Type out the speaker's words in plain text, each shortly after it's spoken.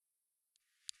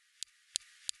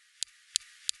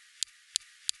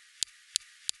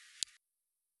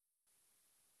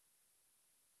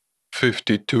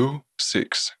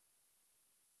52.6.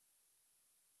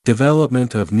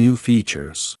 Development of new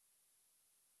features.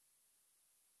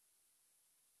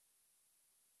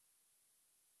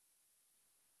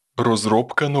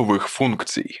 Розробка нових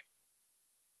функцій.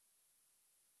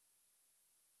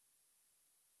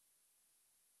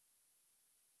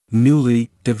 Newly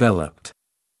developed.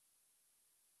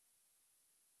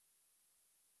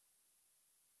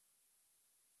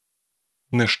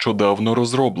 Нещодавно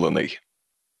розроблений.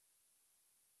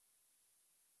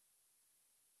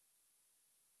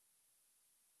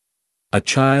 A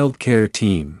child care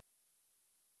team.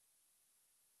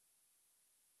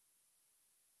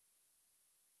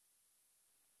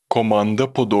 Команда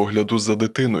по догляду за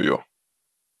дитиною.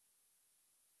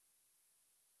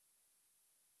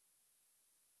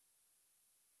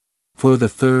 For the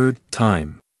third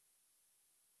time.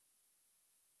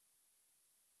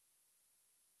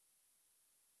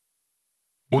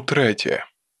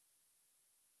 Утретє.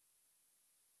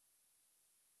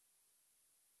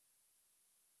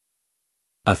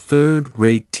 A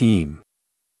third-rate team.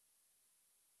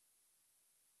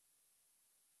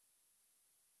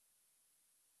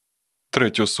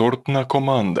 Третьосортна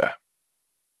команда.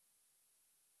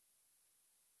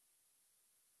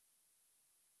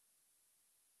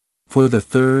 For the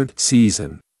third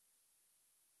season.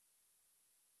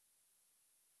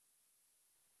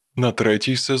 На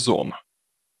третій сезон.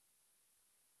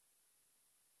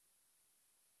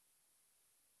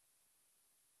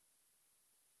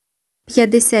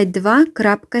 П'ятдесят два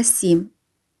крапка сім.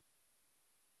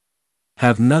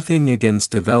 Have nothing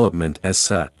against development as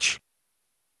such.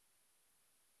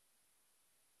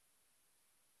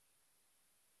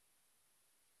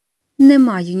 Не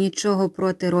маю нічого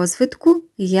проти розвитку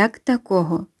як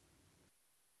такого.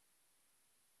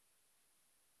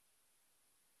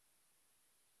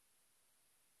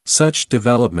 Such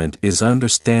development is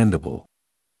understandable.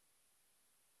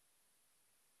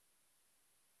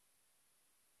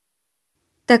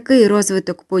 Такий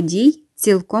розвиток подій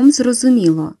цілком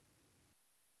зрозуміло.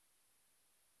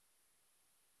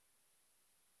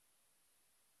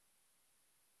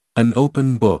 An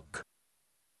open book.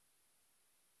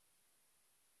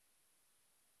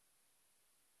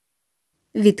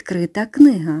 Відкрита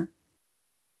книга.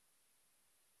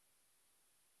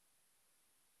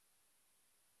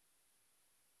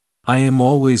 I am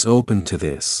always open to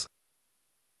this.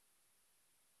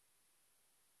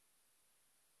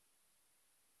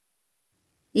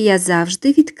 Я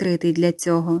завжди відкритий для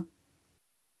цього.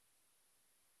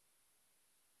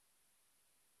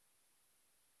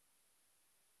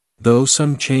 Though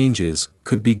some changes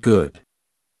could be good.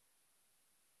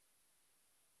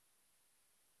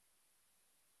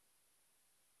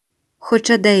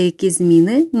 Хоча деякі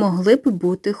зміни могли б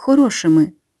бути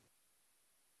хорошими.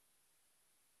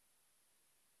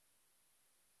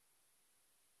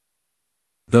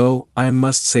 Though I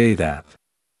must say that.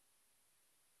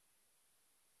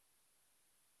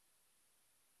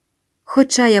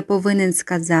 Хоча я повинен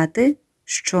сказати,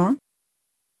 що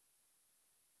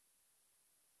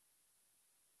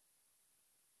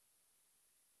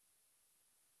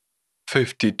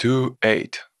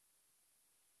 52.8.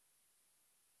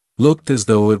 Looked as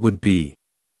though it would be.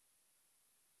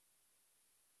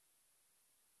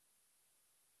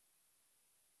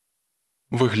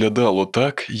 Виглядало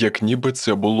так, як ніби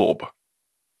це було б.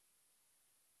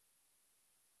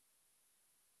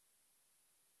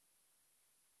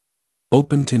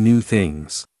 Open to new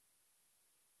things.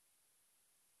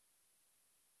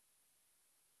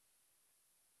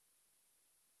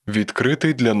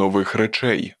 Відкритий для нових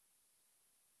речей.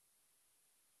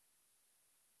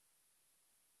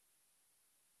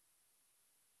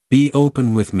 Be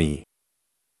open with me.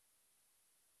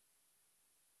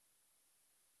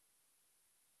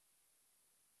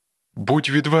 Будь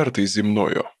відвертий зі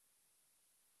мною.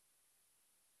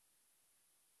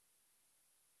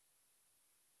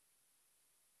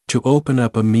 To open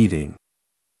up a meeting.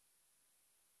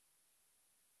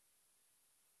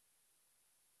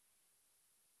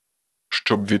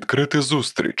 Щоб відкрити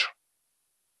зустріч.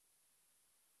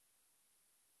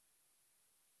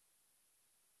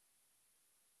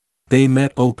 They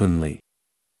met openly.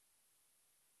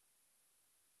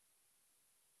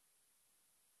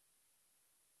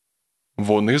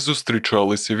 Вони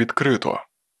зустрічалися відкрито.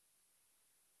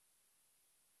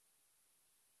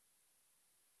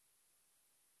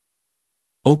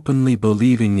 Openly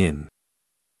believing in.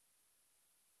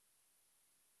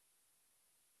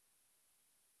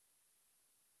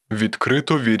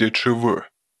 Відкрито вірячи в.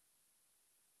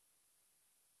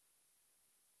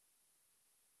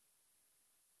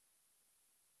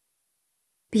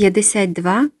 п'ятдесят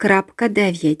два крапка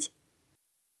дев'ять.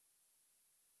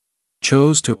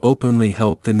 chose to openly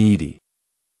help the needy.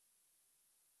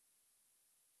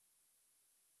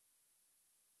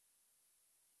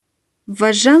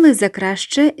 Вважали за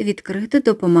краще відкрито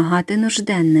допомагати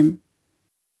нужденним.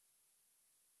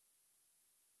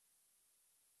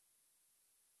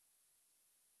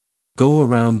 Go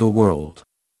around the world.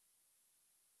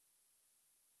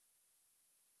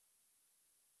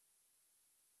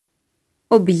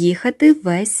 Об'їхати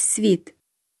весь світ.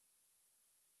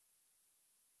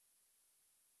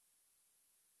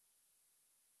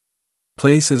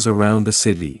 Places around the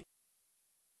city.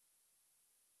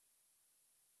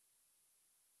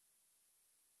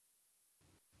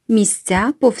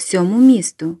 Місця по всьому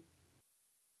місту.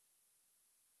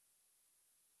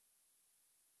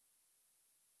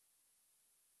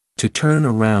 To turn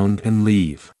around and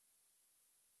leave.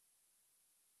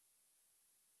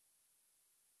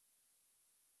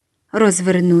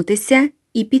 Розвернутися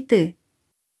і піти.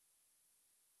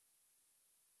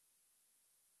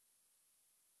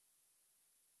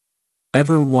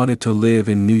 Ever wanted to live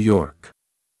in New York?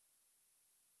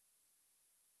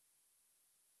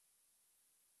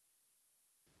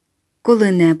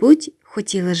 Коли-небудь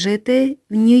хотіли жити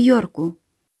в Нью-Йорку.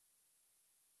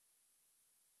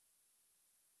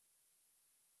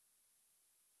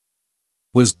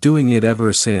 Was doing it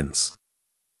ever since.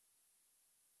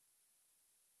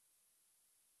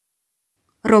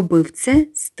 Робив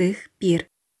це з тих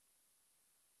пір.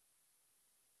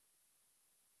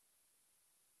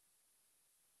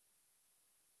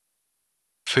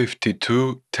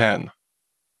 $52.10.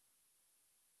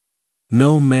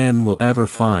 No man will ever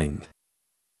find.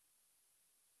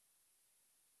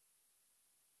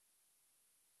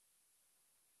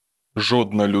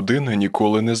 Жодна людина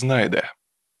ніколи не знайде.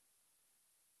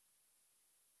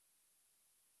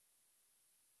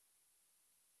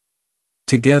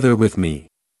 Together with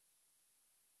me.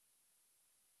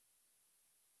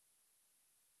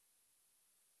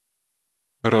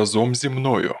 Разом зі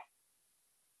мною.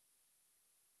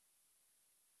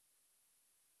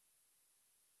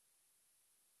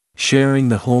 Sharing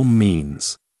the home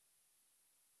means.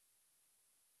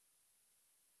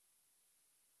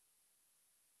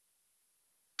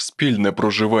 Спільне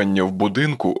проживання в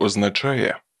будинку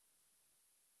означає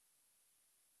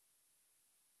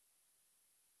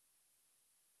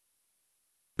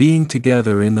Being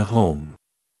together in the home.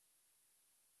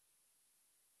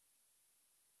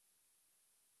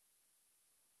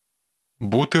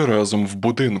 бути разом в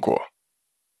будинку.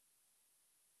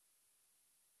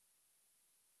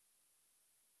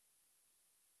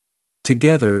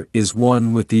 Together is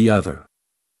one with the other.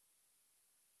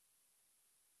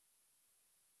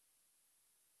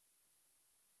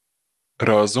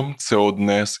 Разом – це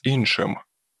одне з іншим.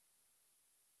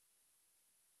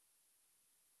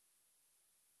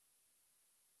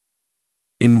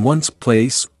 In one's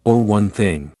place or one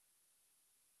thing.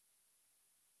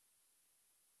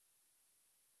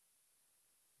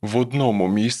 В одному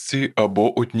місці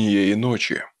або однієї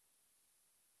ночі.